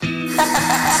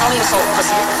Sell me your soul,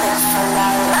 pussy.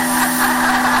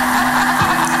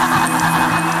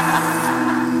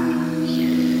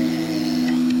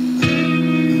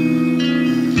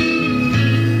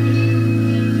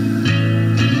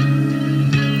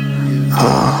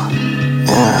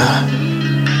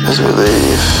 There's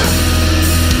relief.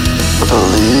 I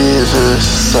believe it's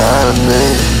inside of me.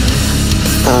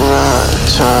 I'm not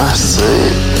trying to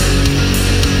sleep.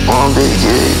 Won't be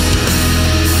geek.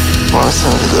 Want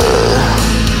some blood.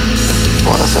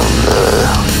 Want some blood.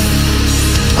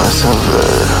 Want some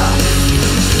blood.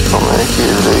 I'll make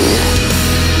you leave.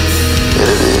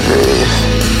 It'll be brief.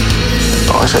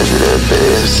 I'll show you that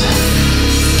biz.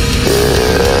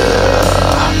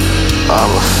 Yeah,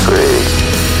 I'm a freak.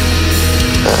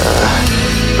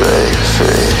 Break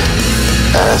free.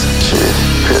 As truth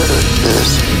pure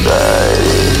this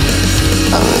body.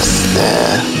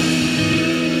 Understand.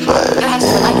 Fire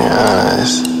in your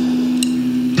eyes.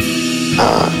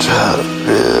 I'm trying to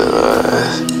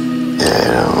realize.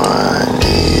 Yeah, the one I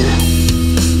need.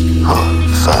 Oh,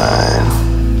 find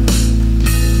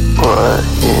what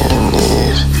you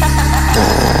need.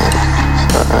 And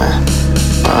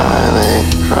finally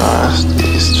cross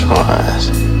these twines.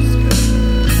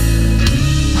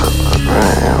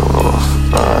 Rainbow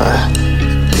fly,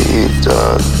 eat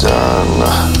dog down,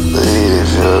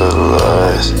 leave your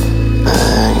lies,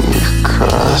 and you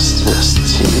cross this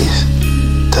teeth,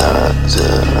 dot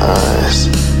the eyes,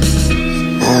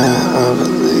 and I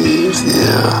believe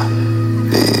you,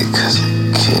 because I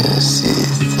can't see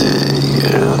through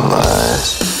your lies.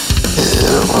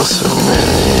 It was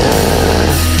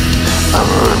familiar. I'm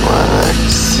with my neck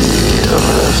to see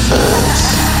over the fence.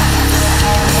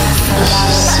 Just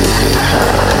to see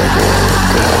how good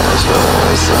girls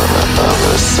was on the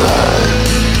other side.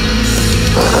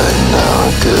 But I know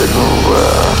good and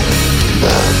well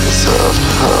that the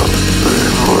self-help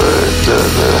word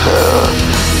doesn't help.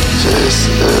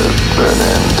 Just a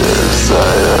burning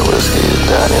desire, whiskey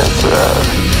down your throat.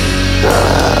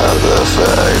 Drowning out the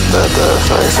fact that the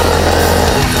facts are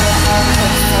in.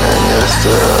 And you're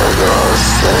still gonna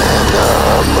stand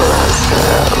up, but I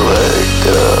can't let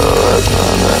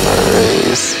go.